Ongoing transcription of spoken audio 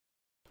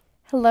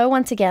Hello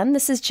once again,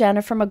 this is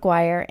Gina from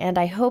McGuire, and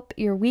I hope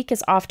your week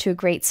is off to a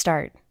great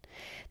start.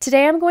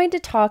 Today I'm going to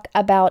talk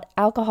about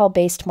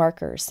alcohol-based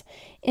markers,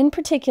 in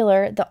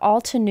particular the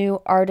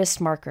Altenew Artist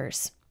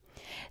Markers.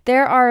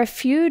 There are a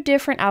few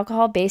different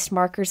alcohol-based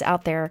markers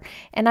out there,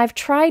 and I've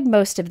tried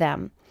most of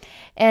them.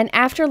 And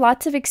after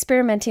lots of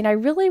experimenting, I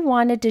really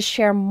wanted to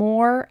share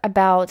more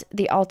about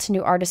the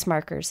Altenew Artist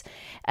Markers,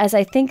 as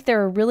I think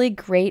they're a really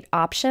great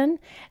option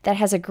that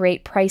has a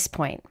great price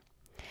point.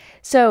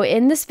 So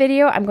in this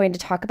video, I'm going to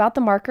talk about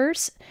the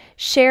markers,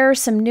 share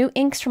some new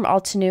inks from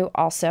Altenew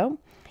also,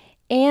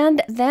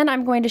 and then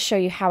I'm going to show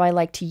you how I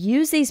like to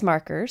use these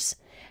markers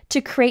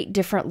to create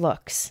different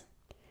looks.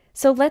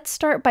 So let's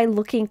start by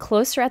looking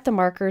closer at the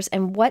markers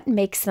and what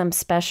makes them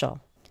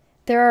special.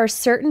 There are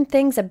certain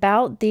things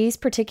about these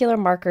particular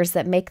markers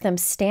that make them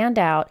stand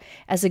out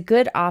as a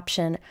good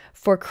option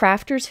for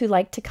crafters who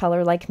like to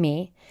color like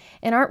me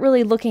and aren't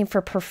really looking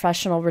for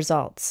professional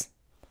results.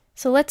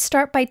 So let's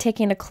start by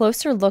taking a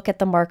closer look at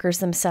the markers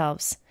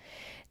themselves.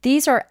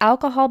 These are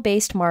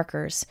alcohol-based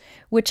markers,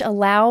 which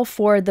allow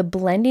for the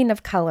blending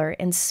of color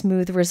and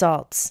smooth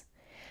results.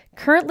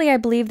 Currently, I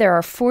believe there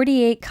are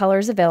 48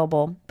 colors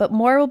available, but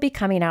more will be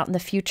coming out in the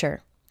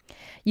future.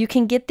 You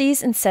can get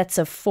these in sets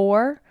of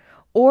 4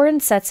 or in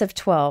sets of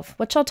 12,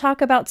 which I'll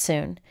talk about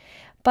soon.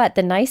 But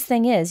the nice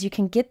thing is you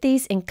can get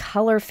these in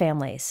color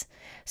families,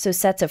 so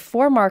sets of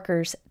 4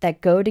 markers that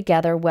go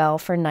together well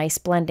for nice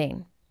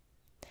blending.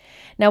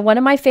 Now, one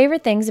of my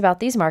favorite things about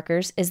these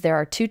markers is there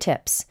are 2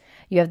 tips.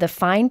 You have the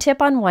fine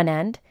tip on one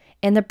end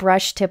and the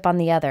brush tip on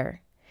the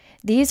other.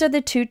 These are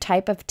the 2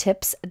 type of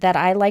tips that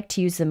I like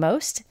to use the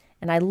most,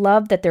 and I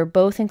love that they're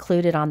both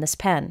included on this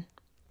pen.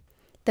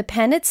 The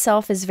pen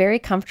itself is very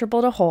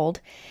comfortable to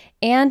hold,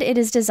 and it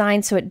is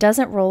designed so it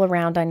doesn't roll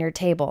around on your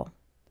table.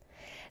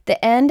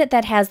 The end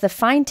that has the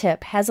fine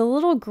tip has a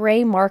little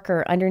gray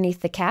marker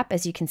underneath the cap,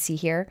 as you can see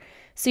here,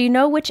 so you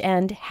know which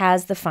end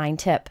has the fine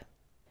tip.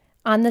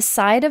 On the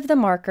side of the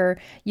marker,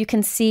 you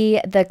can see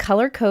the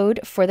color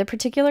code for the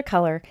particular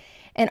color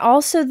and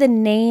also the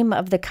name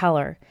of the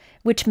color,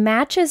 which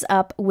matches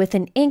up with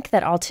an ink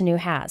that Altenew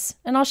has,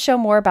 and I'll show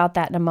more about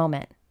that in a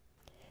moment.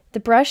 The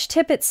brush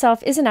tip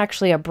itself isn't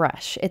actually a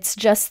brush, it's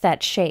just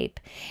that shape,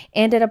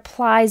 and it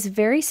applies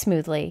very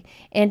smoothly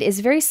and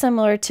is very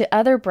similar to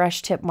other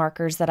brush tip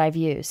markers that I've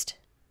used.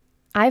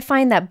 I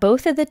find that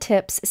both of the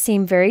tips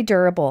seem very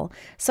durable,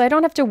 so I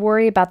don't have to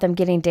worry about them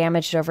getting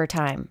damaged over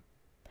time.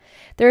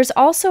 There's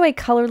also a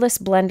colorless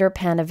blender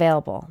pen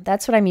available.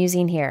 That's what I'm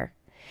using here.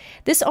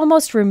 This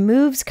almost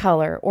removes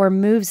color or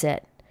moves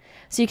it.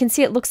 So you can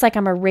see it looks like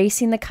I'm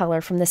erasing the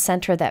color from the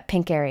center of that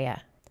pink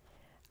area.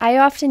 I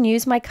often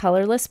use my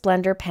colorless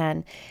blender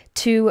pen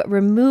to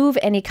remove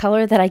any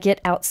color that I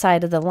get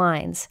outside of the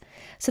lines.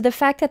 So the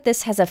fact that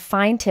this has a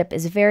fine tip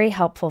is very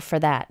helpful for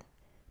that.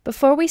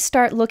 Before we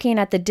start looking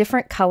at the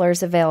different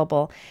colors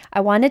available,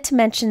 I wanted to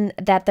mention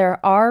that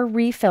there are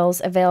refills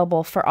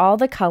available for all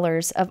the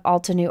colors of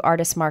Altenew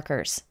Artist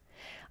Markers.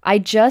 I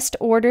just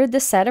ordered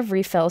the set of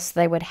refills so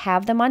they would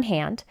have them on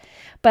hand,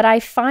 but I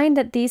find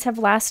that these have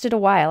lasted a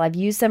while. I've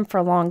used them for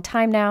a long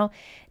time now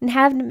and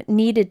haven't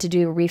needed to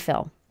do a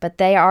refill, but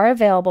they are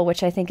available,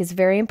 which I think is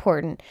very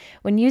important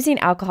when using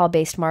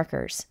alcohol-based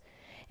markers.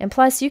 And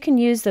plus, you can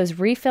use those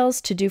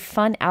refills to do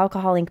fun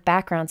alcohol ink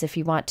backgrounds if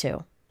you want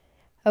to.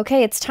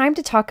 Okay, it's time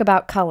to talk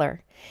about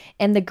color.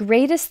 And the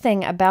greatest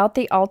thing about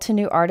the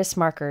Altenew Artist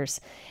Markers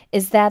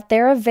is that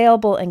they're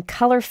available in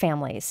color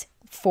families,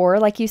 4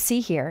 like you see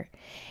here.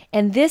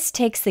 And this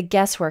takes the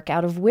guesswork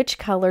out of which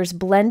colors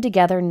blend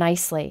together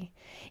nicely.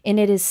 And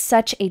it is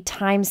such a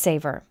time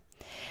saver.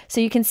 So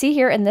you can see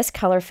here in this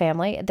color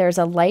family, there's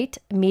a light,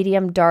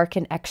 medium, dark,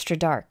 and extra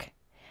dark.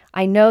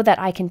 I know that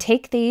I can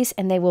take these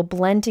and they will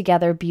blend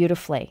together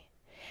beautifully.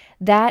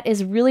 That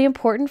is really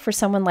important for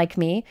someone like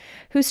me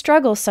who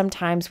struggles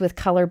sometimes with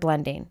color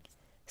blending.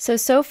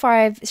 So far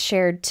I've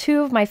shared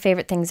 2 of my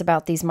favorite things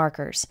about these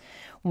markers.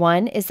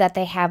 One is that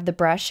they have the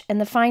brush and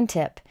the fine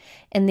tip,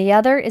 and the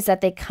other is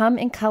that they come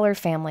in color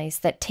families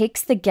that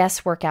takes the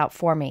guesswork out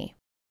for me.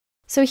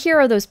 So here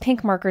are those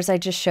pink markers I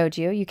just showed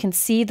you. You can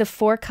see the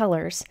 4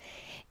 colors,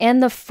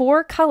 and the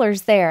 4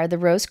 colors there, the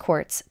rose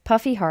quartz,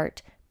 puffy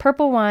heart,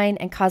 purple wine,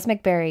 and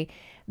cosmic berry,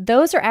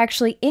 those are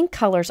actually ink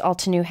colors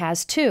Altenew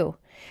has too.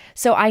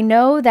 So I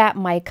know that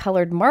my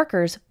colored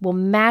markers will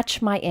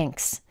match my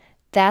inks.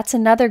 That's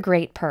another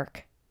great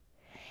perk.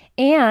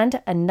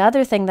 And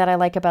another thing that I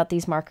like about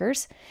these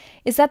markers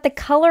is that the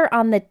color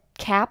on the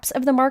caps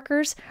of the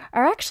markers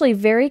are actually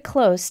very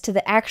close to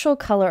the actual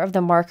color of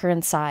the marker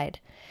inside.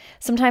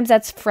 Sometimes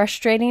that's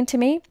frustrating to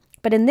me,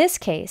 but in this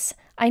case,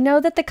 I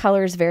know that the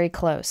color is very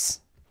close.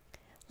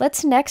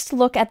 Let's next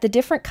look at the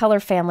different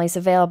color families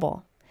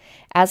available.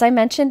 As I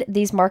mentioned,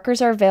 these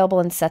markers are available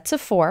in sets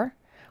of 4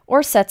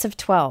 or sets of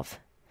 12.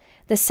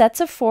 The sets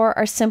of 4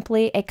 are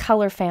simply a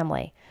color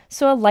family,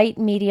 so a light,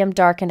 medium,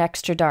 dark, and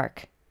extra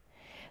dark.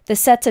 The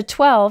sets of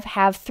 12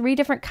 have 3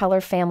 different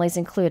color families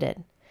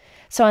included.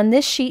 So on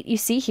this sheet you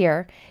see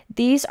here,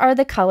 these are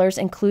the colors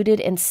included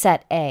in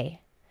set A.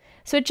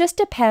 So it just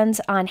depends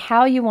on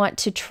how you want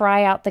to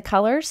try out the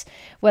colors,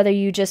 whether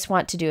you just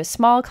want to do a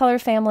small color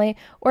family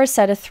or a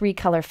set of 3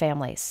 color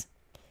families.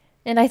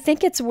 And I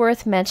think it's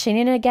worth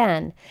mentioning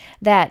again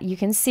that you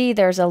can see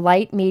there's a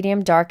light,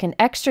 medium, dark, and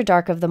extra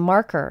dark of the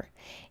marker.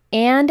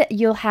 And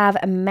you'll have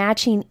a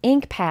matching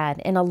ink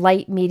pad in a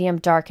light, medium,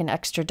 dark, and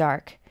extra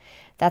dark.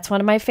 That's one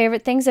of my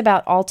favorite things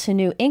about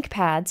Altenew ink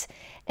pads.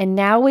 And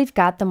now we've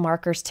got the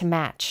markers to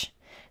match.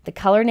 The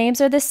color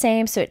names are the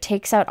same, so it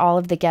takes out all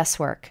of the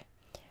guesswork.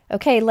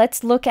 Okay,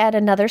 let's look at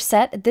another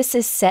set. This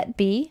is set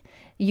B.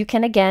 You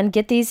can again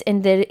get these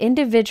in the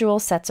individual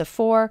sets of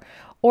 4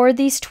 or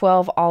these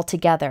 12 all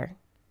together.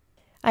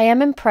 I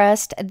am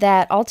impressed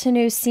that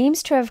Altenew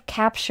seems to have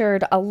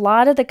captured a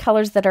lot of the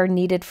colors that are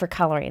needed for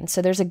coloring,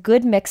 so there's a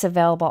good mix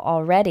available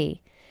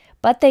already,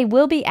 but they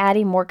will be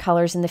adding more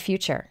colors in the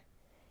future.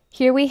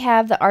 Here we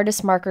have the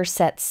Artist Marker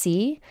Set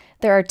C.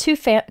 There are 2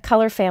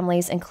 color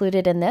families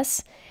included in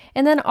this,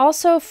 and then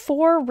also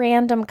 4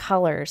 random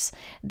colors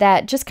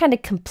that just kind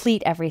of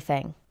complete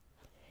everything.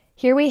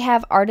 Here we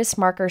have Artist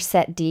Marker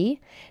Set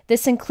D.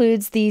 This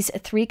includes these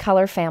 3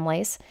 color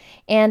families,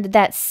 and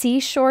that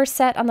Seashore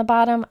set on the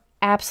bottom,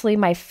 absolutely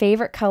my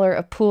favorite color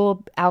of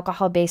pool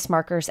alcohol-based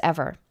markers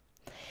ever.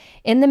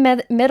 In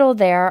the middle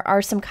there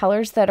are some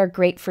colors that are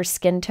great for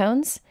skin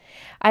tones.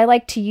 I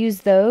like to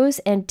use those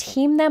and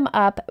team them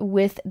up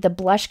with the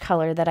blush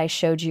color that I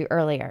showed you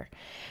earlier.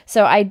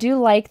 So I do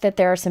like that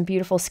there are some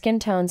beautiful skin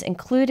tones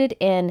included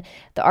in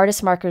the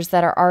artist markers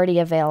that are already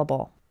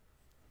available.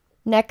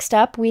 Next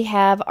up, we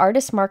have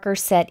Artist Marker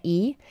Set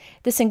E.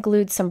 This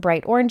includes some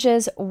bright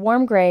oranges,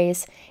 warm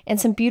grays, and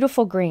some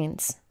beautiful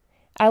greens.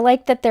 I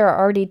like that there are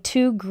already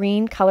 2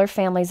 green color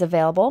families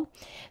available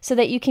so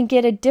that you can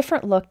get a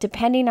different look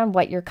depending on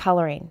what you're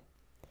coloring.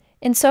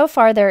 And so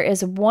far there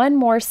is 1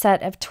 more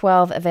set of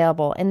 12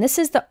 available, and this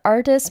is the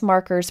Artist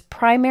Markers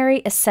Primary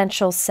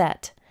Essential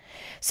Set.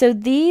 So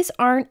these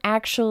aren't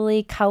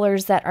actually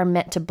colors that are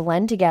meant to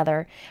blend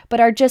together, but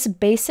are just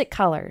basic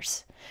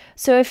colors.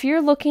 So if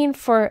you're looking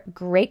for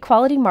great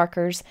quality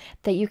markers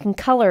that you can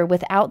color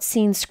without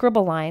seeing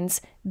scribble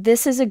lines,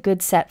 this is a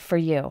good set for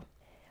you.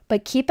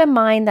 But keep in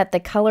mind that the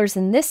colors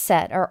in this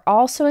set are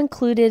also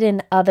included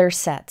in other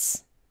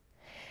sets.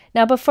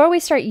 Now before we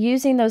start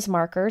using those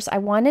markers, I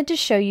wanted to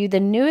show you the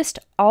newest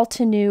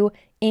Altenew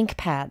ink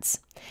pads.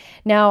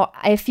 Now,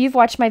 if you've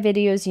watched my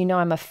videos, you know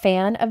I'm a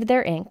fan of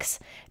their inks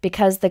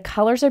because the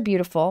colors are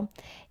beautiful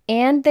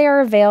and they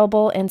are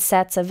available in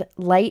sets of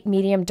light,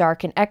 medium,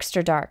 dark, and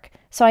extra dark,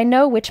 so I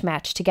know which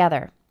match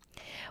together.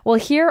 Well,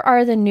 here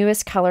are the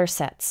newest color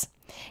sets.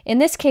 In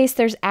this case,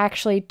 there's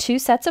actually 2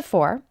 sets of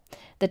 4,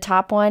 the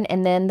top one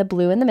and then the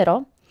blue in the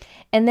middle,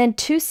 and then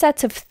 2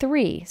 sets of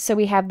 3, so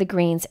we have the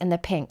greens and the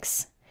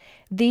pinks.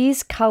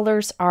 These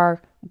colors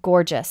are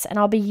gorgeous, and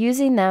I'll be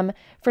using them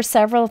for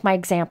several of my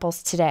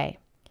examples today.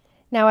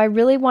 Now, I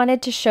really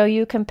wanted to show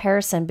you a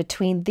comparison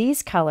between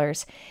these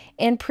colors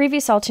and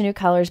previous Altenew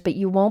colors, but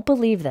you won't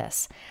believe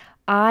this.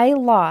 I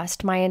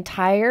lost my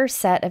entire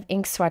set of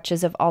ink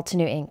swatches of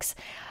Altenew inks.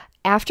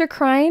 After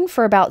crying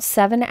for about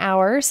 7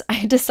 hours,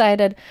 I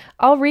decided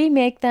I'll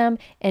remake them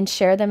and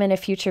share them in a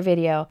future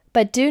video,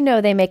 but do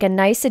know they make a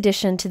nice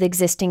addition to the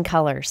existing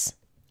colors.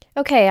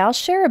 Okay, I'll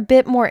share a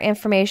bit more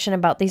information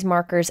about these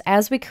markers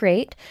as we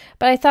create,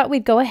 but I thought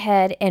we'd go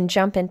ahead and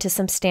jump into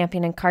some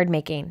stamping and card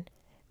making.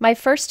 My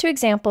first 2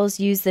 examples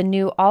use the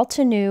new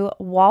Altenew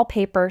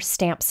Wallpaper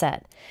stamp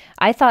set.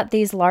 I thought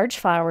these large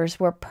flowers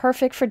were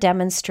perfect for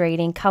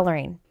demonstrating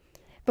coloring.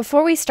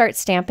 Before we start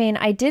stamping,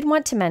 I did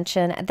want to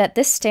mention that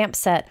this stamp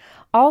set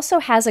also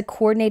has a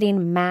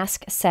coordinating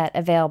mask set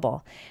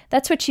available.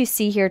 That's what you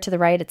see here to the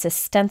right. It's a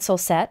stencil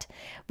set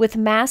with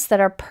masks that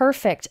are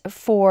perfect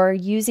for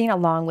using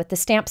along with the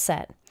stamp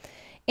set.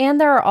 And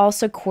there are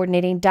also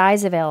coordinating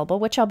dies available,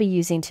 which I'll be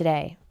using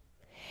today.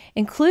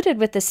 Included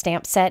with the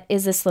stamp set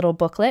is this little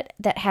booklet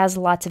that has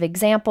lots of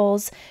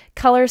examples,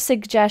 color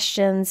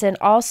suggestions, and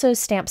also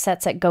stamp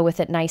sets that go with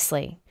it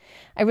nicely.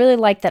 I really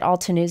like that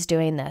Altenew's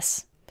doing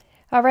this.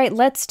 All right,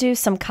 let's do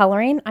some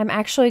coloring. I'm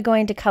actually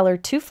going to color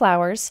 2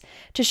 flowers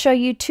to show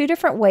you 2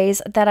 different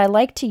ways that I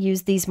like to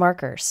use these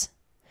markers.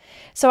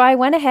 So I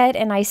went ahead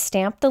and I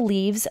stamped the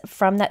leaves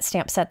from that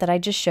stamp set that I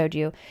just showed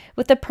you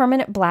with the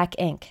permanent black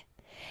ink.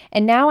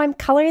 And now I'm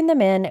coloring them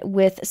in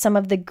with some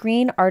of the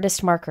green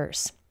artist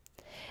markers.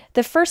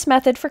 The first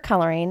method for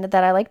coloring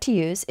that I like to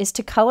use is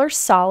to color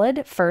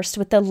solid first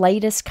with the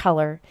lightest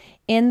color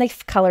in the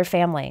color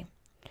family.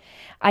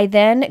 I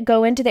then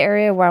go into the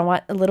area where I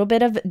want a little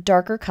bit of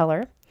darker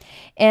color,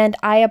 and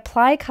I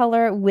apply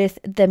color with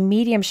the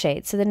medium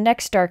shade, so the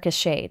next darkest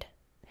shade.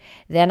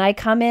 Then I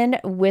come in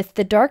with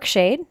the dark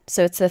shade,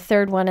 so it's the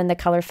 3rd one in the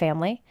color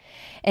family,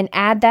 and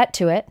add that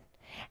to it.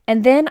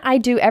 And then I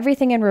do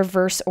everything in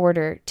reverse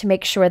order to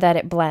make sure that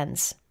it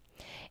blends.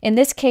 In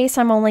this case,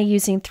 I'm only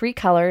using 3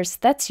 colors.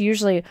 That's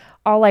usually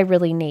all I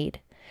really need.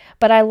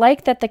 But I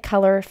like that the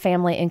color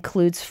family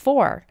includes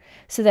 4,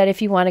 so that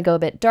if you want to go a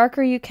bit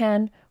darker, you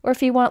can, or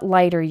if you want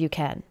lighter, you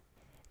can.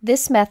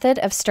 This method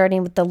of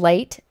starting with the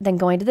light, then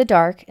going to the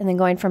dark, and then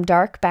going from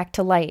dark back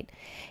to light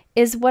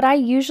is what I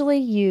usually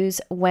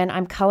use when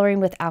I'm coloring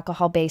with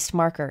alcohol-based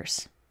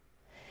markers.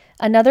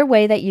 Another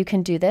way that you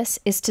can do this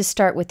is to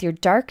start with your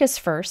darkest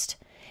first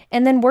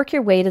and then work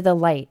your way to the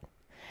light.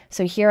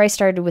 So here I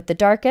started with the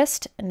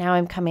darkest, and now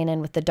I'm coming in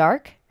with the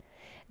dark.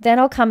 Then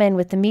I'll come in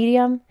with the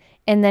medium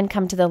and then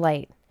come to the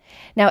light.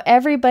 Now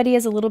everybody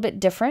is a little bit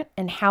different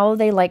in how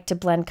they like to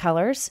blend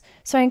colors,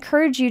 so I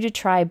encourage you to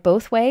try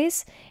both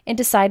ways and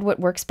decide what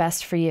works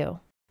best for you.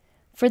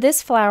 For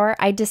this flower,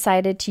 I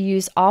decided to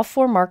use all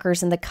 4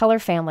 markers in the color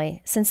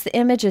family since the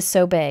image is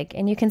so big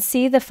and you can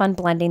see the fun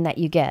blending that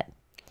you get.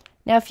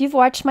 Now, if you've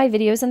watched my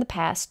videos in the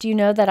past, you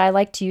know that I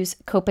like to use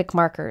Copic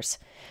markers.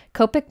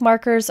 Copic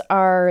markers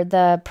are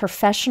the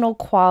professional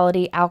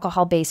quality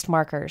alcohol-based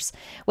markers,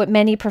 what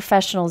many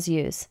professionals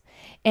use,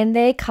 and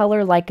they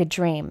color like a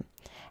dream.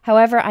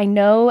 However, I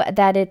know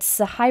that it's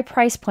a high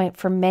price point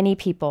for many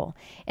people,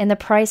 and the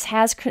price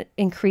has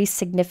increased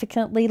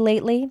significantly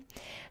lately.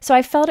 So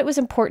I felt it was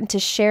important to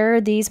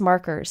share these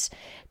markers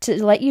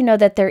to let you know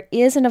that there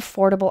is an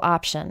affordable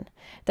option.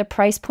 The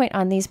price point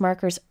on these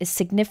markers is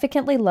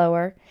significantly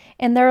lower,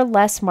 and there are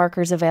less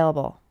markers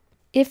available.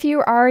 If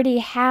you already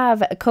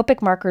have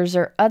Copic markers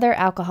or other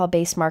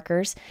alcohol-based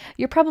markers,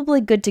 you're probably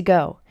good to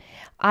go.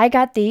 I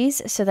got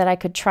these so that I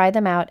could try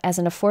them out as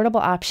an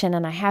affordable option,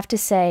 and I have to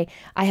say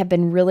I have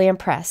been really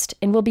impressed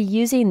and will be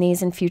using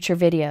these in future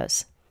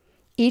videos.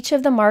 Each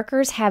of the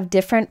markers have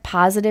different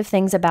positive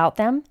things about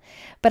them,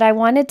 but I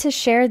wanted to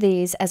share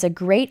these as a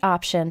great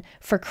option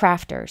for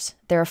crafters.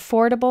 They're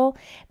affordable,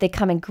 they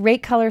come in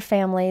great color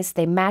families,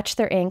 they match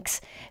their inks,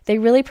 they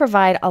really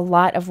provide a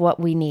lot of what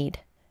we need.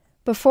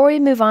 Before we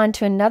move on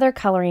to another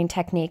coloring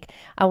technique,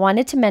 I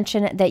wanted to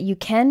mention that you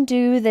can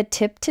do the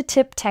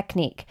tip-to-tip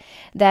technique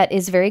that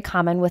is very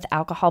common with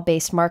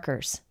alcohol-based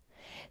markers.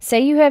 Say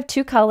you have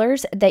 2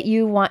 colors that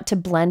you want to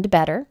blend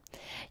better.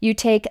 You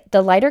take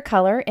the lighter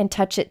color and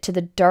touch it to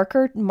the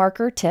darker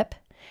marker tip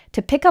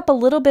to pick up a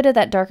little bit of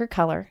that darker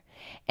color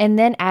and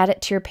then add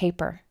it to your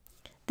paper.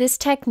 This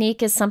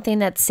technique is something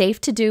that's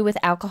safe to do with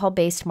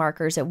alcohol-based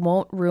markers. It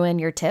won't ruin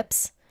your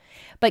tips.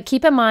 But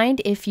keep in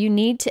mind, if you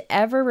need to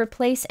ever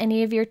replace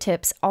any of your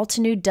tips,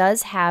 Altenew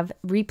does have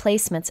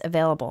replacements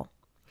available.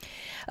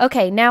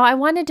 Okay, now I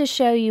wanted to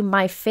show you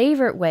my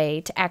favorite way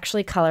to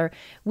actually color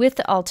with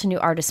the Altenew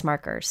Artist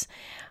Markers.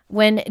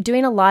 When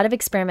doing a lot of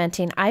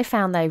experimenting, I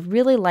found that I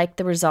really liked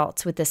the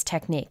results with this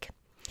technique.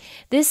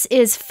 This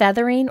is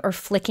feathering or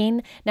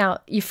flicking. Now,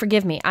 you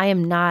forgive me, I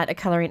am not a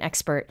coloring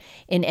expert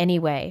in any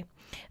way.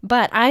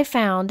 But I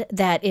found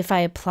that if I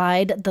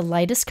applied the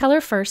lightest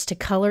color first to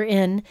color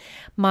in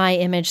my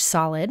image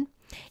solid,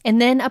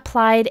 and then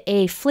applied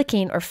a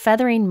flicking or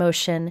feathering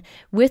motion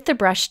with the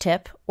brush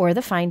tip or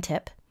the fine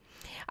tip,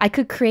 I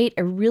could create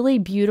a really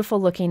beautiful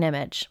looking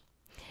image.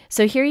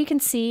 So here you can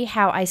see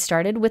how I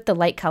started with the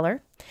light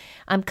color.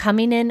 I'm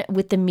coming in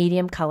with the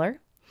medium color,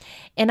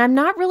 and I'm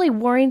not really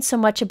worrying so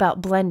much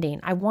about blending.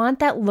 I want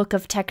that look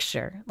of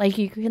texture, like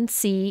you can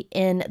see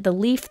in the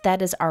leaf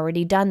that is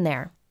already done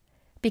there.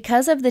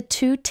 Because of the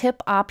 2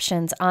 tip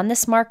options on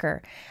this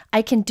marker,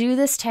 I can do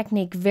this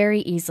technique very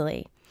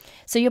easily.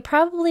 So you'll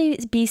probably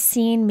be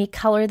seeing me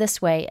color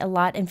this way a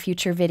lot in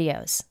future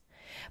videos.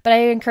 But I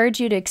encourage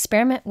you to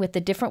experiment with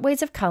the different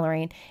ways of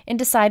coloring and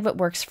decide what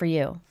works for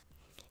you.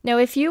 Now,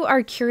 if you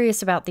are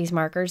curious about these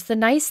markers, the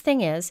nice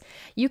thing is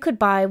you could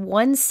buy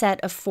 1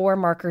 set of 4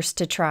 markers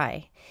to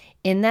try.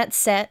 In that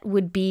set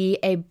would be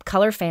a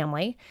color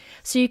family,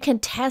 so you can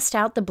test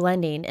out the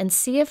blending and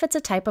see if it's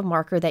a type of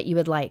marker that you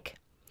would like.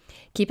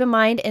 Keep in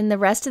mind, in the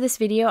rest of this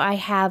video, I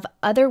have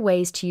other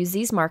ways to use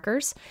these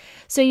markers,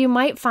 so you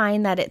might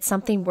find that it's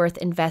something worth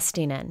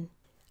investing in.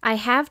 I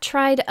have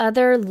tried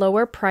other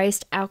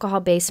lower-priced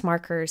alcohol-based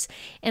markers,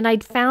 and I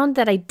found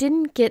that I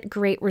didn't get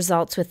great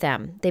results with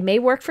them. They may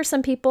work for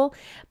some people,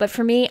 but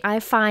for me, I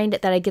find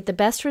that I get the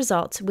best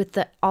results with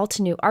the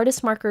Altenew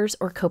Artist Markers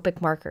or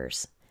Copic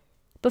markers.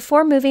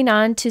 Before moving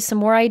on to some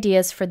more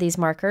ideas for these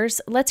markers,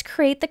 let's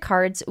create the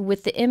cards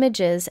with the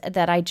images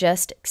that I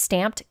just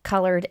stamped,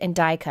 colored, and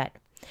die cut.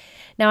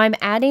 Now I'm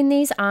adding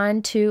these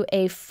onto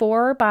a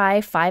 4 by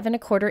 5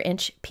 1/4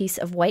 inch piece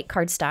of white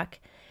cardstock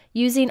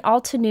using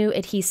Altenew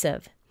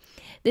Adhesive.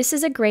 This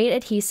is a great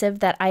adhesive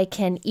that I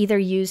can either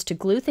use to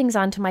glue things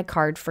onto my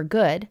card for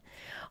good,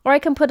 or I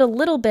can put a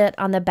little bit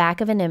on the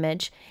back of an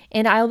image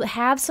and I'll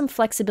have some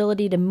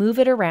flexibility to move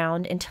it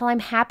around until I'm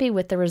happy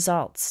with the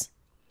results.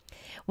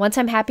 Once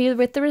I'm happy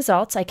with the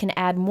results, I can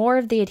add more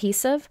of the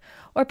adhesive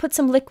or put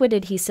some liquid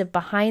adhesive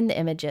behind the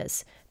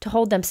images to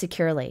hold them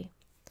securely.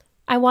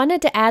 I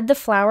wanted to add the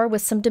flower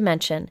with some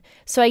dimension,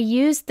 so I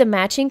used the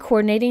matching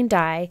coordinating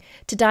die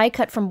to die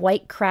cut from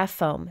white craft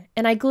foam,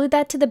 and I glued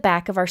that to the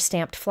back of our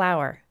stamped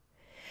flower.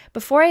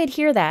 Before I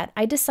adhere that,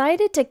 I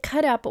decided to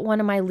cut up one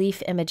of my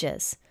leaf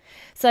images,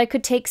 so I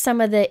could take some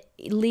of the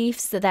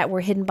leaves that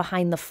were hidden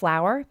behind the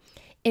flower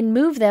and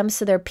move them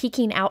so they're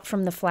peeking out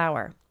from the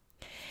flower.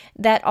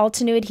 That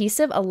Altenew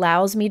adhesive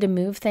allows me to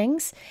move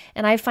things,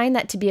 and I find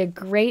that to be a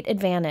great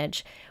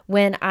advantage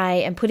when I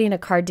am putting a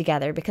card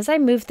together because I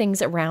move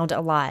things around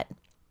a lot.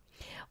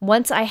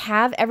 Once I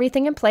have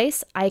everything in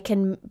place, I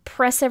can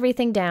press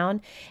everything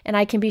down and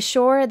I can be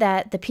sure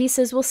that the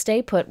pieces will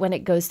stay put when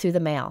it goes through the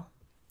mail.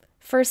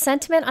 For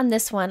sentiment on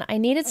this one, I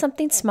needed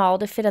something small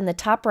to fit on the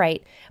top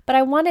right, but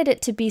I wanted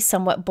it to be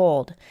somewhat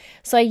bold.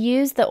 So I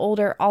used the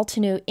older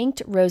Altenew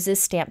Inked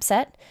Roses stamp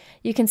set.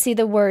 You can see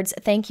the words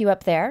 "thank you"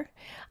 up there.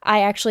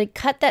 I actually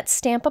cut that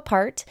stamp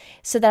apart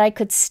so that I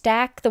could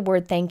stack the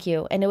word "thank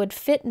you" and it would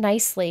fit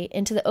nicely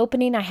into the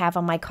opening I have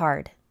on my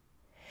card.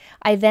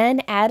 I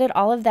then added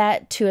all of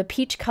that to a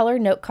peach color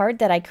note card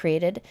that I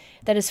created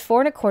that is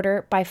 4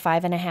 1/4 by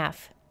 5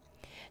 1/2.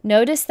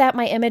 Notice that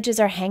my images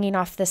are hanging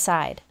off the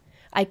side.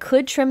 I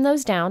could trim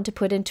those down to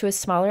put into a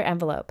smaller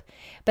envelope,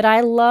 but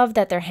I love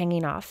that they're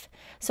hanging off,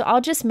 so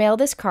I'll just mail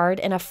this card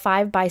in a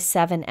 5 by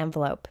 7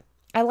 envelope.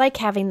 I like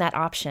having that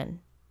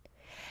option.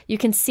 You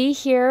can see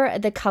here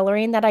the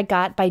coloring that I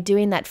got by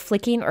doing that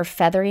flicking or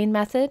feathering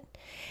method,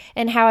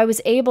 and how I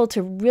was able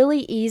to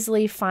really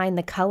easily find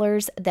the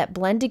colors that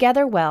blend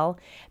together well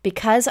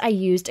because I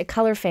used a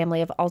color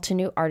family of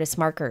Altenew Artist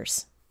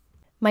Markers.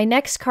 My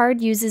next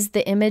card uses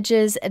the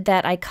images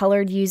that I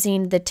colored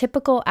using the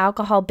typical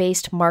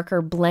alcohol-based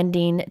marker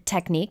blending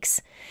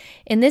techniques.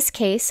 In this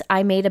case,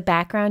 I made a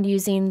background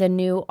using the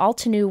new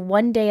Altenew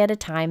One Day at a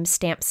Time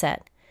stamp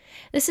set.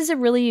 This is a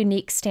really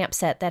unique stamp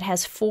set that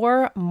has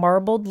 4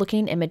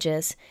 marbled-looking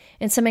images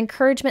and some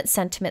encouragement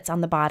sentiments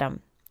on the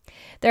bottom.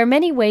 There are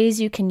many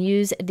ways you can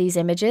use these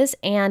images,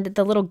 and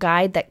the little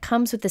guide that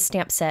comes with the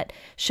stamp set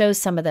shows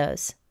some of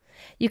those.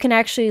 You can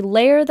actually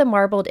layer the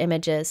marbled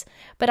images,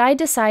 but I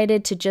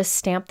decided to just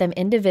stamp them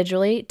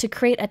individually to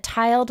create a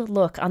tiled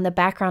look on the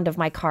background of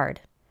my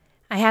card.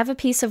 I have a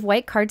piece of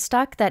white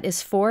cardstock that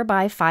is 4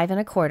 by 5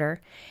 1/4,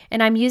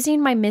 and I'm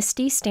using my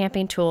MISTI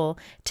stamping tool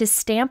to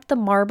stamp the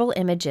marble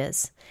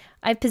images.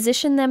 I've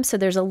positioned them so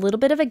there's a little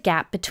bit of a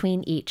gap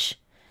between each.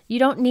 You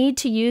don't need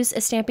to use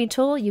a stamping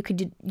tool. You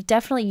could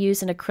definitely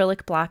use an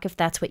acrylic block if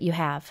that's what you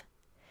have.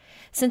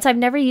 Since I've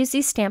never used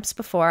these stamps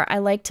before, I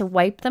like to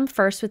wipe them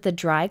first with a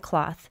dry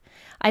cloth.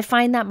 I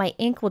find that my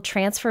ink will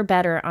transfer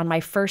better on my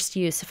first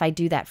use if I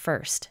do that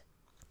first.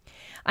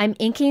 I'm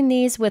inking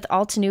these with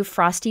Altenew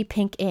Frosty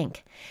Pink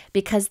ink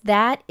because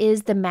that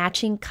is the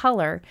matching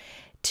color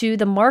to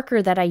the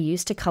marker that I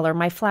use to color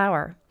my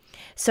flower.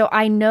 So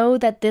I know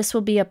that this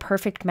will be a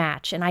perfect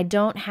match and I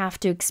don't have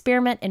to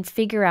experiment and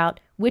figure out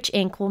which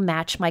ink will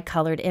match my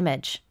colored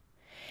image.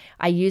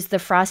 I used the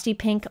Frosty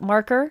Pink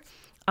marker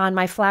on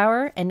my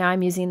flower, and now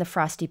I'm using the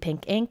Frosty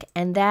Pink ink,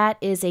 and that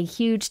is a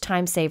huge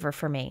time saver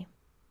for me.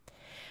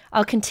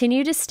 I'll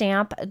continue to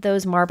stamp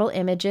those marble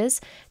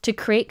images to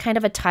create kind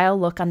of a tile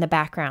look on the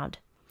background,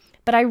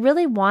 but I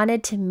really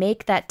wanted to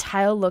make that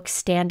tile look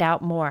stand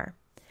out more.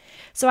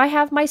 So I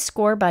have my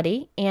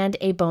Scor-Buddy and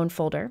a bone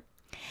folder,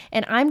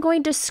 and I'm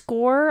going to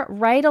score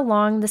right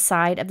along the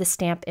side of the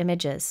stamp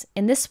images,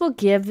 and this will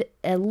give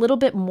a little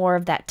bit more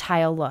of that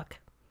tile look.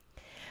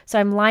 So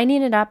I'm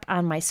lining it up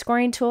on my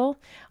scoring tool.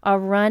 I'll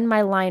run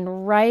my line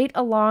right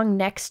along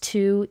next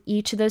to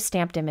each of those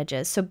stamped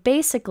images. So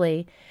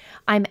basically,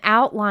 I'm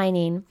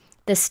outlining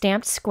the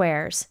stamped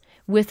squares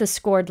with a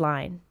scored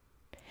line.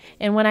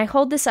 And when I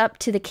hold this up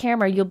to the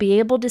camera, you'll be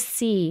able to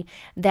see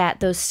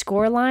that those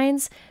score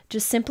lines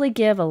just simply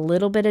give a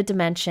little bit of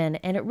dimension,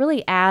 and it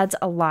really adds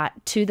a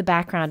lot to the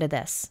background of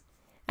this.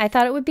 I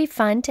thought it would be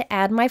fun to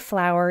add my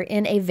flower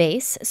in a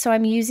vase, so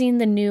I'm using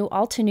the new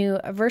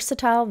Altenew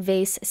Versatile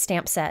Vase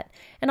stamp set,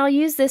 and I'll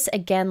use this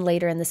again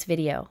later in this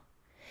video.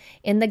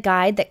 In the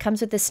guide that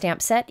comes with the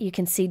stamp set, you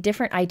can see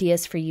different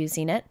ideas for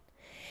using it.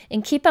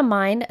 And keep in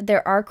mind,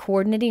 there are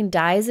coordinating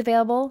dies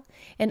available,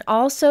 and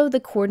also the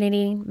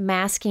coordinating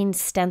masking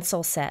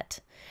stencil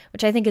set,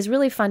 which I think is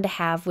really fun to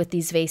have with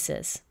these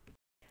vases.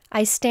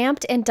 I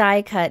stamped and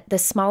die cut the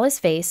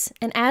smallest vase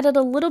and added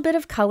a little bit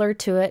of color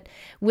to it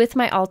with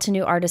my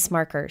Altenew Artist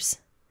Markers.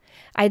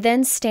 I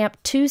then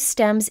stamped 2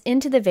 stems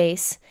into the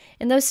vase,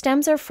 and those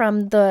stems are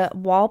from the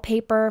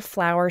Wallpaper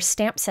flower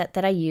stamp set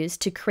that I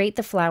used to create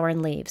the flower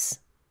and leaves.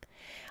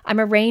 I'm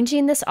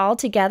arranging this all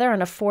together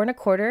on a 4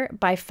 1/4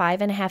 by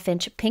 5 1/2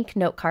 inch pink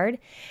note card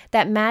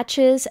that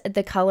matches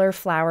the color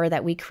flower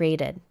that we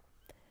created.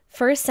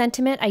 For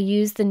sentiment, I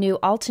used the new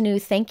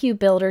Altenew Thank You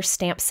Builder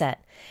stamp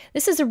set.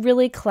 This is a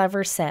really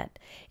clever set.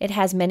 It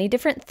has many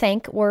different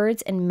thank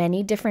words and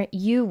many different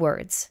you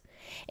words.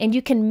 And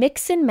you can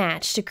mix and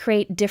match to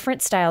create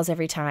different styles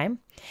every time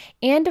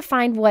and to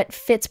find what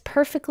fits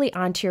perfectly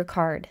onto your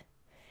card.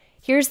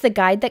 Here's the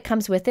guide that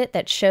comes with it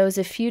that shows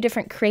a few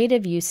different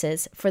creative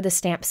uses for the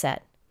stamp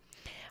set.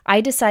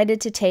 I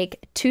decided to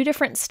take 2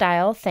 different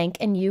style thank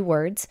and you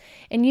words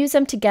and use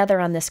them together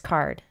on this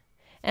card.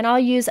 And I'll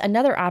use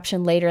another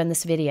option later in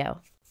this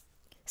video.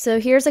 So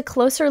here's a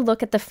closer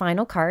look at the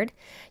final card.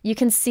 You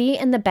can see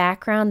in the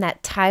background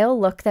that tile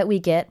look that we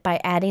get by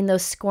adding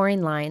those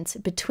scoring lines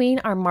between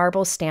our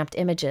marble stamped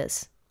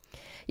images.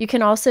 You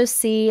can also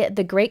see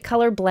the great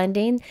color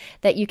blending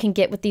that you can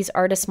get with these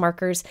artist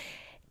markers.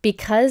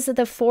 Because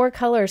the 4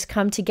 colors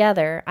come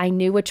together, I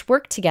knew which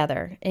worked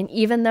together. And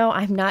even though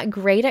I'm not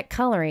great at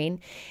coloring,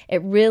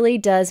 it really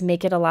does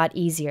make it a lot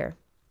easier.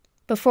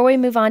 Before we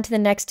move on to the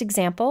next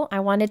example,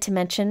 I wanted to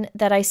mention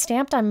that I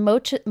stamped on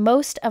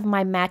most of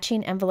my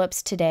matching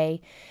envelopes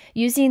today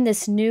using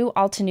this new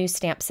Altenew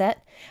stamp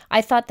set.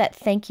 I thought that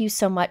 "thank you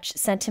so much"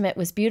 sentiment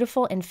was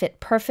beautiful and fit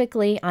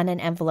perfectly on an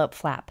envelope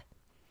flap.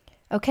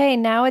 Okay,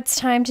 now it's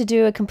time to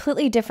do a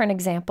completely different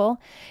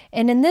example,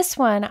 and in this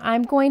one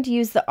I'm going to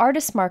use the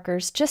artist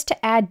markers just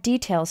to add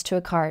details to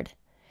a card.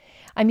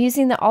 I'm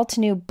using the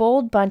Altenew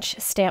Bold Bunch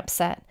stamp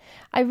set.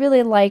 I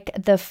really like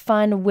the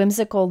fun,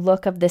 whimsical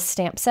look of this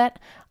stamp set,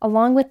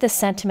 along with the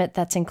sentiment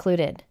that's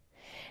included.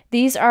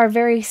 These are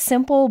very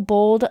simple,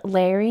 bold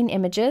layering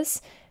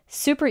images,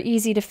 super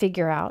easy to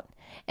figure out,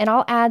 and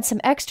I'll add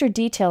some extra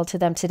detail to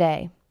them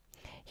today.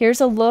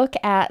 Here's a look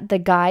at the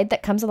guide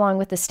that comes along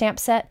with the stamp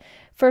set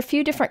for a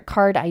few different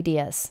card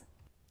ideas.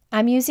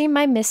 I'm using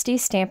my MISTI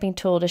stamping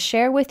tool to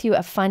share with you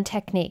a fun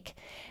technique.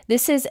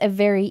 This is a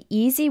very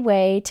easy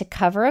way to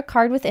cover a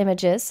card with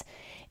images.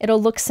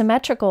 It'll look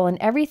symmetrical and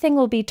everything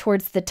will be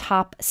towards the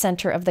top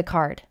center of the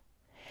card.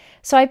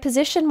 So I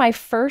positioned my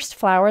first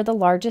flower, the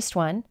largest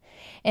one,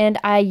 and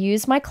I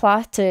used my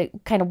cloth to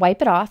kind of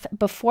wipe it off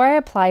before I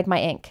applied my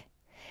ink.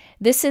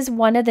 This is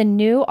one of the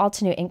new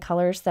Altenew ink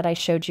colors that I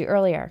showed you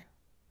earlier.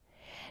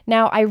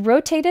 Now I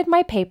rotated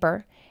my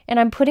paper and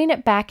I'm putting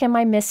it back in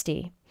my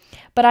MISTI,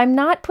 but I'm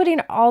not putting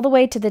it all the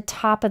way to the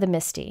top of the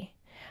MISTI.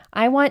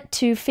 I want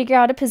to figure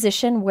out a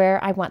position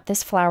where I want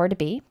this flower to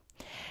be.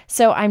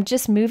 So I'm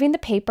just moving the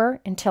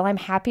paper until I'm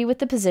happy with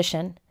the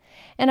position,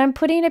 and I'm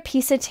putting a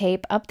piece of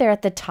tape up there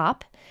at the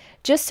top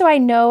just so I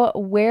know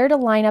where to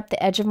line up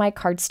the edge of my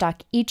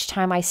cardstock each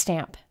time I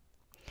stamp.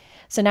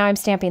 So now I'm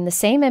stamping the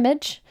same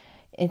image,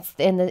 and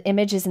the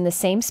image is in the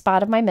same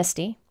spot of my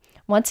MISTI,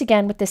 once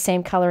again with the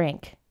same color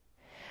ink.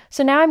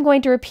 So now I'm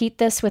going to repeat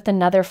this with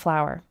another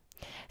flower.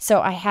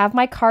 So I have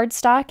my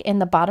cardstock in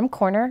the bottom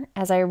corner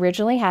as I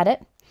originally had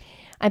it.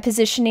 I'm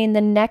positioning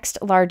the next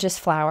largest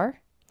flower,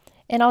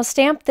 and I'll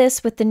stamp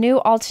this with the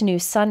new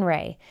Altenew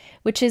Sunray,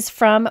 which is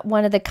from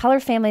one of the color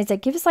families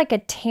that gives like a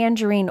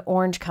tangerine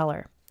orange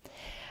color.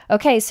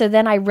 Okay, so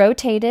then I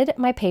rotated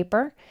my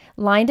paper,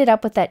 lined it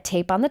up with that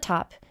tape on the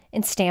top,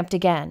 and stamped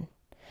again.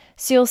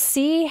 So you'll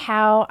see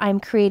how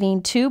I'm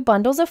creating two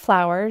bundles of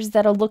flowers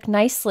that'll look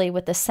nicely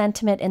with the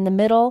sentiment in the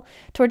middle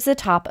towards the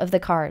top of the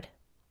card.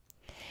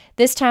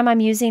 This time I'm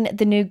using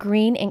the new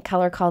green ink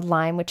color called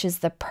Lime, which is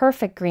the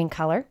perfect green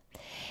color,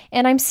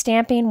 and I'm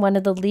stamping one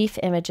of the leaf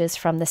images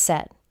from the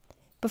set.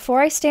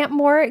 Before I stamp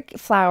more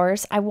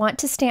flowers, I want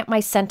to stamp my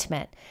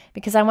sentiment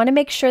because I want to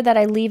make sure that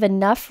I leave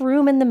enough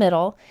room in the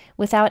middle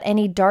without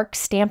any dark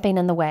stamping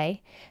in the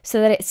way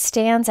so that it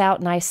stands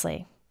out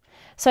nicely.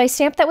 So I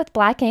stamped that with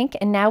black ink,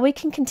 and now we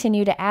can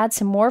continue to add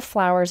some more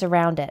flowers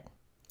around it.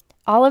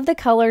 All of the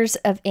colors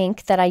of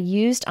ink that I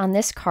used on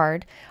this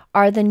card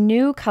are the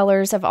new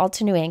colors of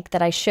Altenew ink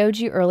that I showed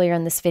you earlier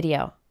in this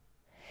video.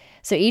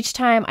 So each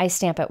time I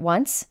stamp it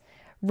once,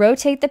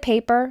 rotate the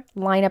paper,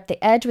 line up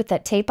the edge with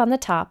that tape on the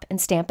top,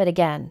 and stamp it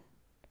again.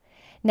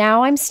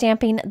 Now I'm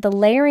stamping the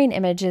layering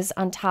images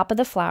on top of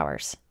the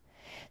flowers.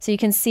 So you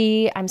can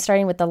see I'm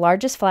starting with the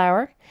largest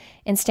flower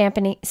and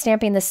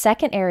stamping the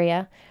second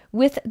area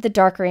with the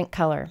darker ink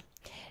color.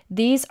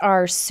 These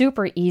are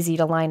super easy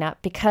to line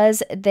up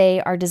because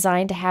they are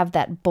designed to have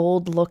that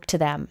bold look to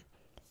them.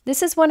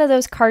 This is one of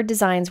those card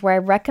designs where I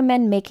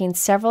recommend making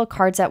several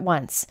cards at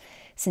once.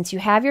 Since you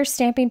have your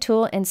stamping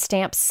tool and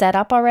stamps set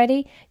up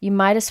already, you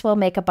might as well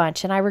make a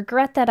bunch, and I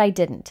regret that I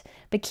didn't,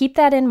 but keep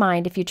that in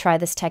mind if you try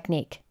this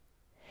technique.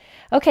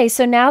 Okay,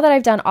 so now that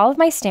I've done all of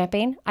my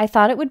stamping, I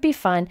thought it would be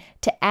fun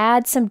to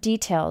add some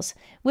details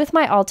with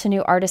my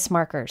Altenew Artist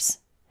Markers.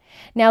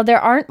 Now, there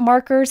aren't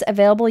markers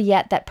available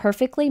yet that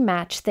perfectly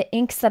match the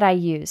inks that I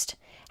used.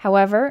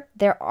 However,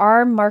 there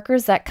are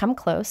markers that come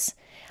close.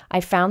 I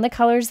found the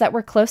colors that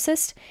were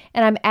closest,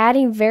 and I'm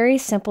adding very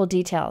simple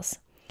details.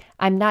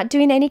 I'm not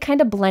doing any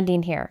kind of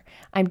blending here.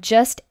 I'm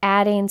just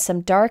adding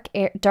some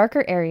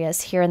darker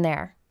areas here and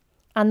there.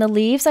 On the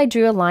leaves, I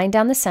drew a line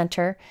down the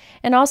center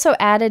and also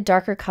added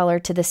darker color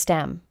to the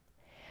stem.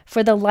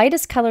 For the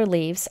lightest color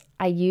leaves,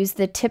 I used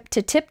the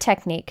tip-to-tip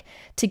technique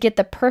to get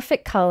the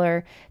perfect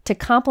color to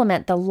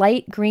complement the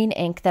light green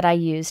ink that I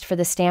used for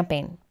the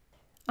stamping.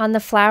 On the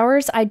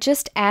flowers, I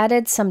just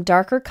added some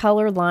darker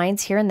color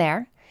lines here and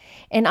there,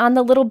 and on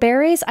the little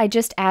berries, I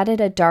just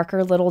added a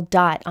darker little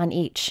dot on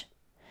each.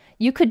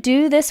 You could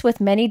do this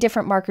with many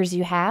different markers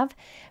you have,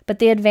 but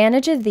the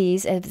advantage of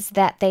these is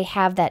that they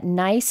have that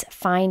nice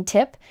fine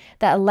tip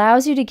that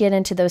allows you to get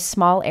into those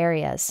small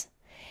areas.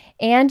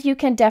 And you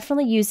can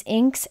definitely use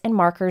inks and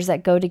markers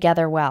that go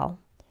together well.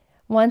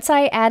 Once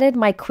I added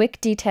my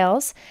quick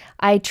details,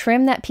 I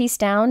trimmed that piece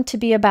down to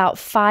be about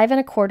 5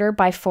 1/4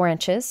 by 4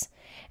 inches,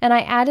 and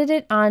I added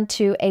it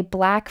onto a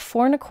black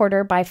 4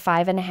 1/4 by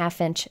 5 1/2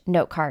 inch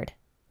note card.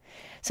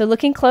 So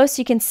looking close,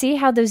 you can see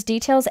how those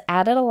details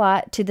added a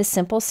lot to the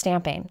simple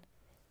stamping.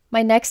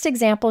 My next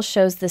example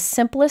shows the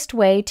simplest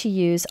way to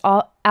use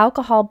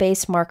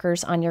alcohol-based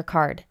markers on your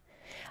card.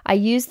 I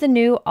used the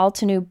new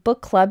Altenew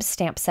Book Club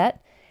stamp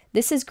set.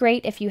 This is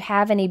great if you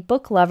have any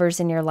book lovers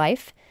in your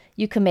life.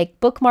 you can make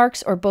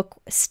bookmarks or book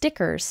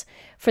stickers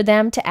for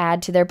them to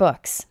add to their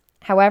books.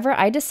 However,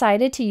 I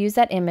decided to use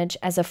that image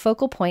as a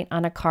focal point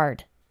on a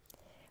card.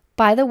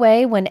 By the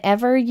way,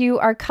 whenever you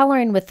are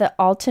coloring with the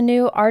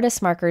Altenew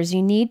Artist Markers,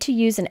 you need to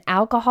use an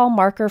alcohol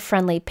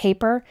marker-friendly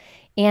paper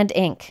and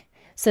ink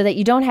so that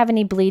you don't have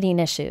any bleeding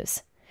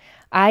issues.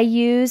 I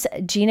use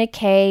Gina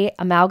K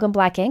Amalgam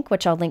Black ink,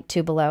 which I'll link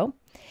to below,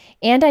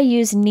 and I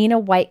use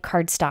Neenah white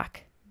cardstock.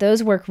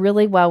 Those work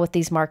really well with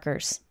these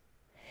markers.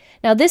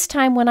 Now this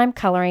time when I'm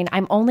coloring,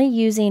 I'm only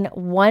using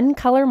one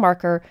color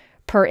marker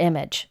per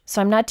image,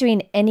 so I'm not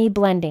doing any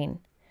blending.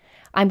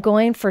 I'm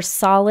going for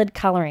solid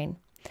coloring.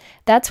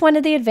 That's one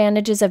of the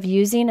advantages of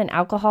using an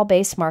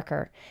alcohol-based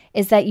marker,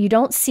 is that you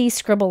don't see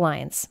scribble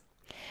lines.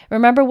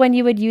 Remember when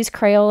you would use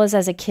Crayolas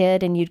as a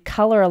kid and you'd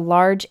color a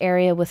large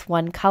area with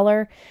one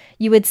color,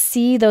 you would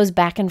see those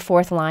back and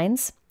forth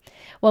lines?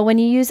 Well, when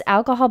you use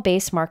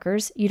alcohol-based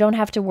markers, you don't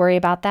have to worry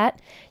about that.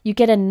 You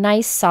get a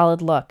nice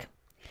solid look.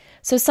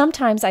 So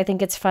sometimes I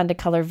think it's fun to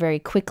color very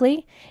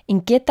quickly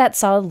and get that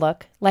solid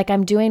look like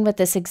I'm doing with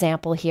this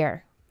example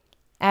here.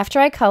 After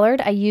I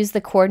colored, I used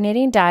the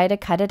coordinating die to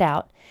cut it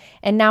out,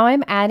 and now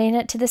I'm adding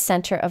it to the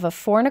center of a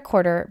 4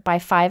 1/4 by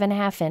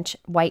 5.5 inch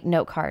white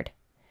note card.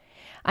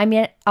 I'm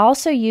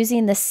also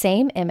using the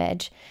same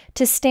image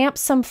to stamp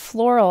some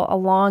floral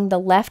along the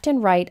left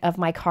and right of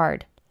my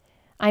card.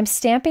 I'm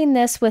stamping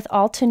this with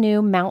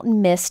Altenew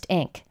Mountain Mist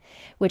ink,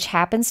 which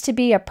happens to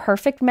be a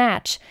perfect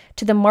match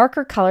to the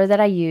marker color that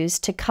I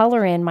used to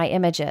color in my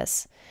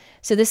images.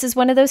 So this is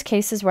one of those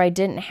cases where I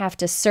didn't have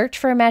to search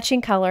for a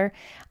matching color.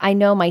 I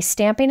know my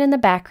stamping in the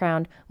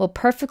background will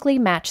perfectly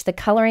match the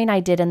coloring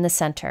I did in the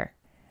center.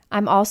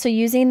 I'm also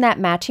using that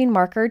matching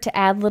marker to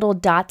add little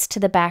dots to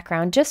the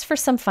background just for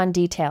some fun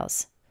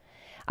details.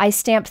 I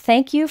stamped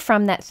thank you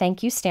from that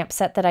thank you stamp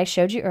set that I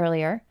showed you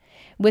earlier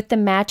with the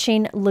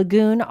matching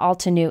Lagoon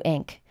Altenew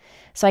ink.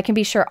 So I can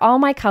be sure all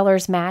my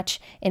colors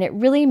match, and it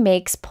really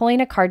makes pulling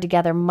a card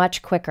together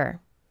much quicker.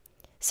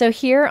 So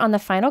here on the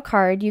final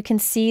card, you can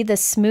see the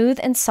smooth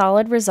and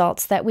solid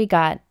results that we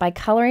got by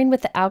coloring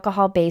with the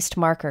alcohol-based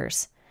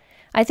markers.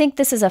 I think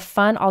this is a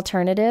fun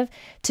alternative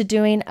to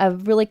doing a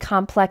really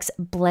complex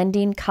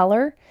blending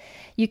color.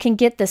 You can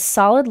get this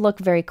solid look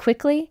very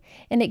quickly,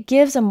 and it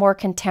gives a more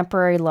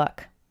contemporary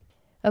look.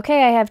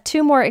 Okay, I have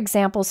 2 more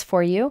examples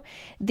for you.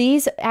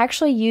 These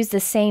actually use the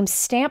same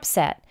stamp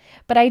set,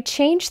 but I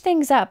changed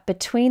things up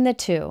between the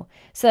two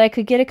so that I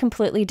could get a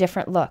completely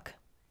different look.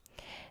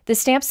 The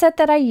stamp set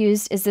that I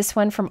used is this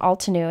one from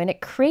Altenew, and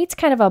it creates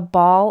kind of a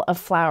ball of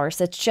flowers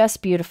that's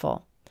just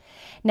beautiful.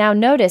 Now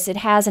notice it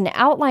has an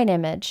outline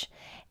image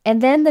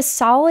and then the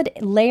solid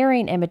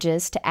layering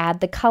images to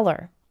add the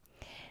color.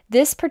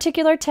 This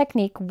particular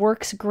technique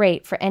works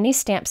great for any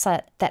stamp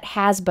set that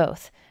has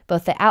both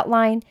the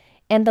outline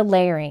and the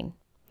layering.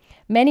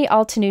 Many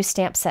Altenew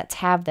stamp sets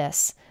have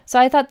this, so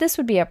I thought this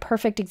would be a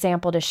perfect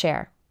example to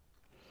share.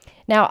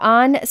 Now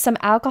on some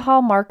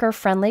alcohol marker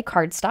friendly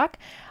cardstock,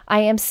 I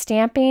am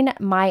stamping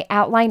my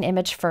outline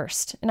image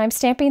first, and I'm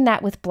stamping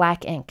that with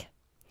black ink.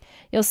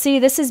 You'll see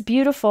this is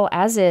beautiful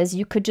as is.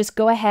 You could just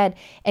go ahead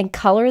and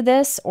color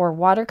this or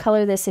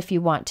watercolor this if you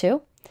want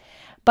to.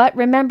 But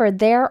remember,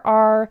 there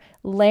are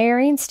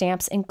layering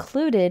stamps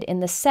included in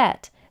the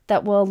set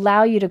that will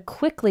allow you to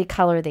quickly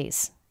color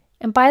these.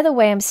 And by the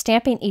way, I'm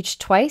stamping each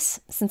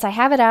twice. Since I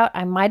have it out,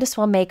 I might as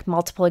well make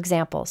multiple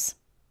examples.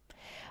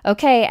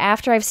 Okay,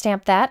 after I've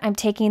stamped that, I'm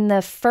taking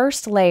the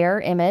first layer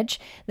image.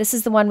 This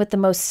is the one with the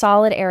most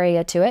solid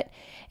area to it,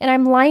 and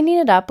I'm lining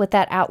it up with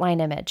that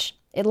outline image.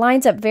 It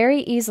lines up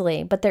very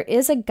easily, but there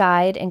is a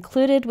guide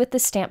included with the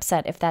stamp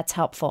set if that's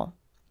helpful.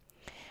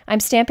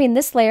 I'm stamping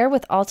this layer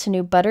with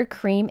Altenew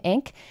Buttercream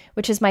ink,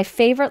 which is my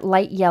favorite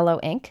light yellow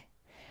ink.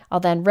 I'll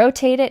then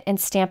rotate it and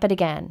stamp it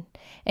again.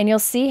 And you'll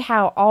see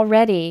how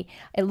already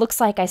it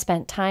looks like I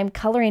spent time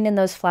coloring in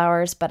those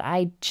flowers, but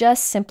I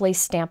just simply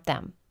stamped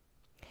them.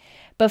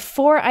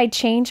 Before I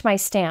change my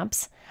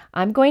stamps,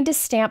 I'm going to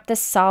stamp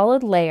this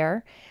solid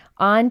layer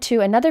onto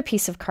another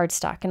piece of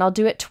cardstock, and I'll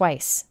do it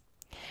twice.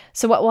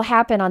 So what will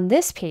happen on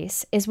this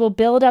piece is we'll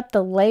build up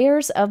the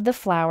layers of the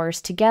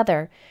flowers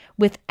together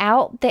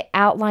without the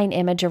outline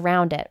image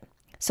around it.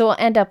 So we'll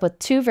end up with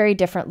 2 very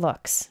different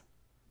looks.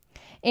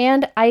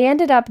 And I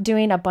ended up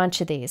doing a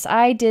bunch of these.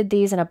 I did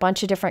these in a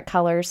bunch of different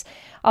colors.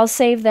 I'll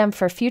save them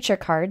for future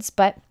cards,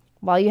 but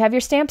while you have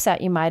your stamps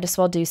out, you might as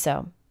well do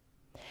so.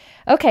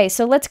 Okay,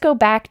 so let's go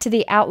back to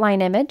the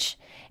outline image,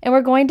 and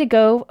we're going to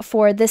go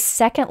for this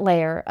second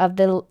layer of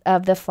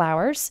the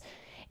flowers.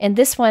 And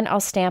this one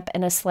I'll stamp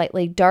in a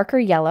slightly darker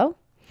yellow.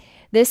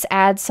 This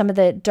adds some of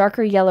the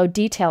darker yellow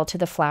detail to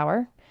the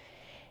flower.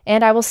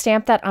 And I will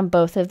stamp that on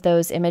both of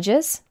those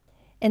images.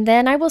 And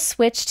then I will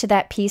switch to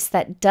that piece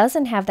that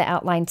doesn't have the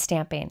outline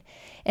stamping.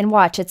 And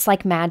watch, it's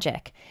like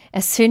magic.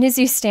 As soon as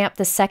you stamp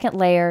the second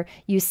layer,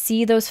 you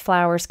see those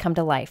flowers come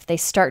to life. They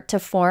start to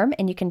form,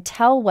 and you can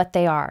tell what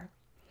they are.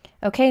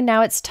 Okay,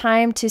 now it's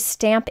time to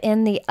stamp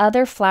in the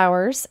other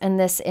flowers in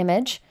this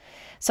image.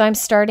 So I'm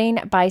starting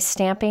by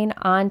stamping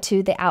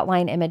onto the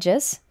outline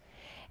images.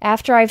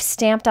 After I've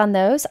stamped on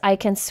those, I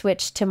can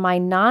switch to my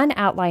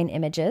non-outline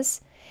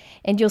images,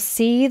 and you'll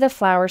see the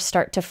flowers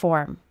start to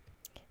form.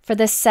 For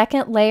this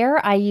second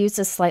layer, I use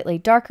a slightly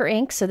darker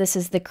ink, so this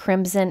is the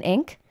crimson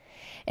ink,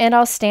 and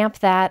I'll stamp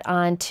that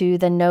onto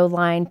the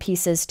no-line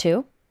pieces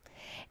too.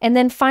 And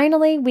then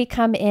finally, we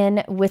come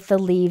in with the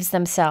leaves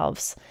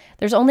themselves.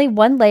 There's only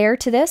one layer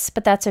to this,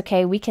 but that's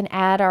okay. We can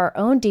add our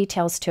own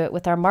details to it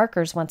with our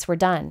markers once we're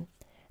done.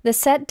 The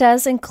set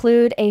does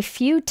include a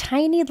few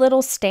tiny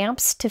little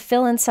stamps to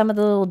fill in some of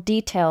the little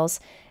details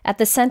at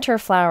the center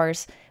of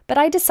flowers, but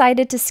I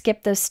decided to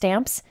skip those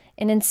stamps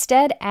and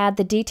instead add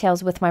the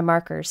details with my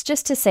markers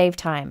just to save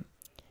time.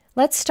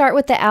 Let's start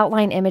with the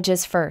outline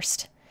images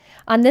first.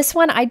 On this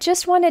one, I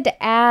just wanted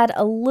to add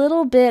a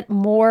little bit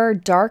more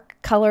dark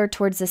color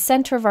towards the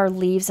center of our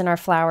leaves and our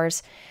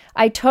flowers.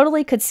 I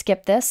totally could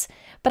skip this,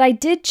 but I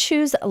did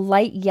choose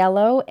light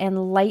yellow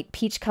and light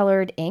peach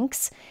colored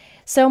inks,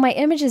 so my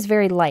image is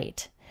very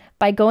light.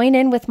 By going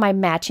in with my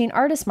matching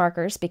artist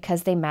markers,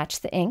 because they match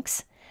the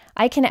inks,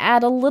 I can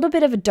add a little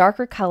bit of a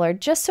darker color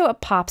just so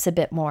it pops a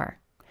bit more.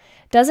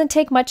 Doesn't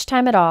take much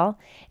time at all,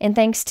 and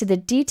thanks to the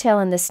detail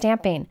in the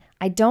stamping,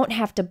 I don't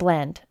have to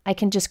blend. I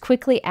can just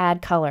quickly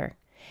add color.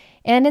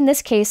 And in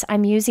this case,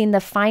 I'm using the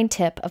fine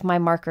tip of my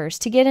markers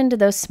to get into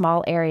those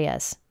small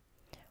areas.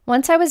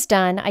 Once I was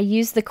done, I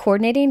used the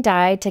coordinating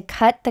die to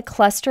cut the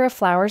cluster of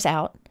flowers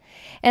out,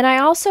 and I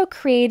also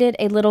created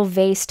a little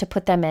vase to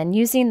put them in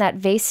using that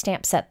vase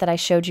stamp set that I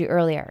showed you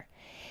earlier.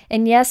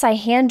 And yes, I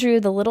hand drew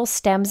the little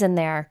stems in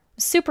there.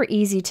 Super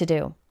easy to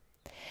do.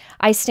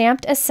 I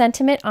stamped a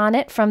sentiment on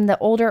it from the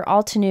older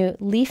Altenew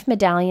Leaf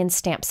Medallion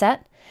stamp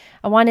set.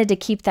 I wanted to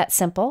keep that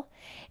simple,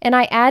 and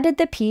I added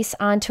the piece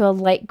onto a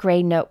light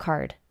gray note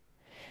card.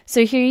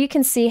 So here you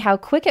can see how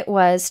quick it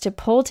was to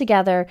pull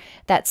together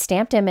that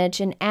stamped image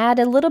and add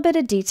a little bit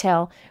of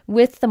detail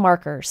with the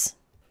markers.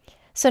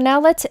 So now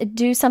let's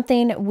do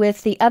something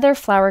with the other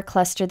flower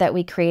cluster that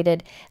we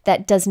created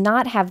that does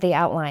not have the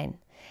outline.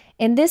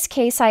 In this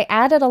case, I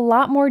added a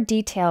lot more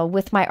detail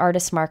with my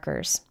artist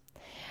markers.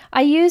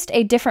 I used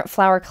a different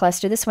flower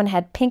cluster. This one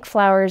had pink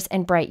flowers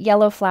and bright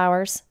yellow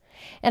flowers.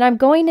 And I'm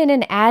going in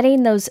and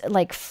adding those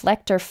like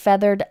flecked or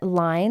feathered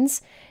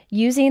lines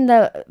using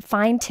the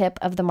fine tip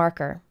of the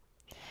marker.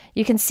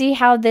 You can see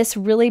how this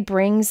really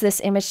brings this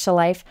image to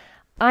life.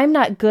 I'm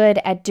not good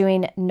at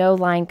doing no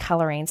line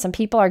coloring. Some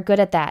people are good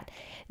at that.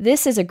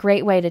 This is a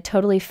great way to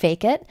totally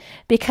fake it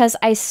because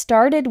I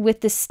started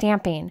with the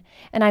stamping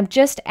and I'm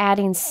just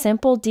adding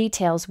simple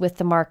details with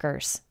the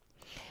markers.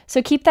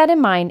 So keep that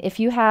in mind if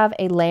you have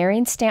a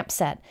layering stamp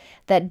set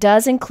that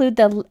does include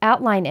the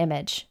outline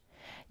image.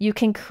 You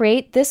can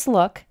create this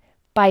look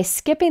by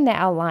skipping the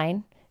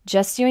outline,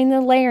 just doing the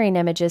layering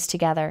images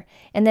together,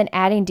 and then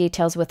adding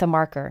details with a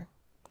marker.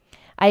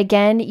 I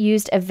again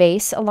used a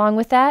vase along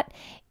with that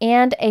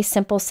and a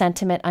simple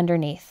sentiment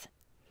underneath.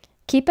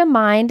 Keep in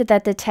mind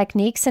that the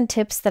techniques and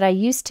tips that I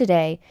used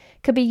today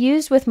could be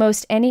used with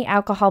most any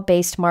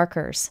alcohol-based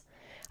markers.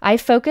 I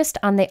focused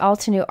on the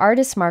Altenew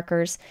Artist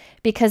Markers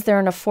because they're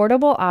an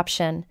affordable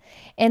option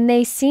and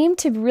they seem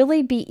to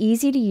really be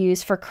easy to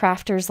use for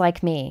crafters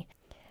like me.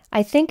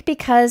 I think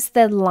because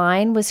the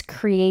line was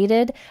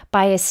created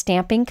by a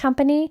stamping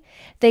company,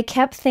 they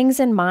kept things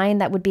in mind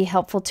that would be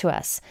helpful to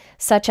us,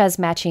 such as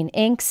matching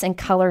inks and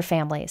color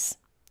families.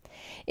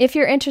 If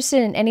you're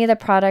interested in any of the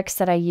products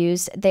that I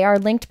used, they are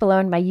linked below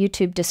in my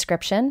YouTube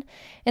description.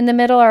 In the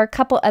middle are a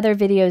couple other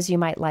videos you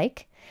might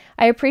like.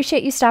 I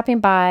appreciate you stopping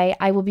by.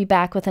 I will be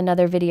back with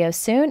another video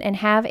soon and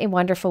have a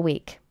wonderful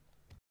week.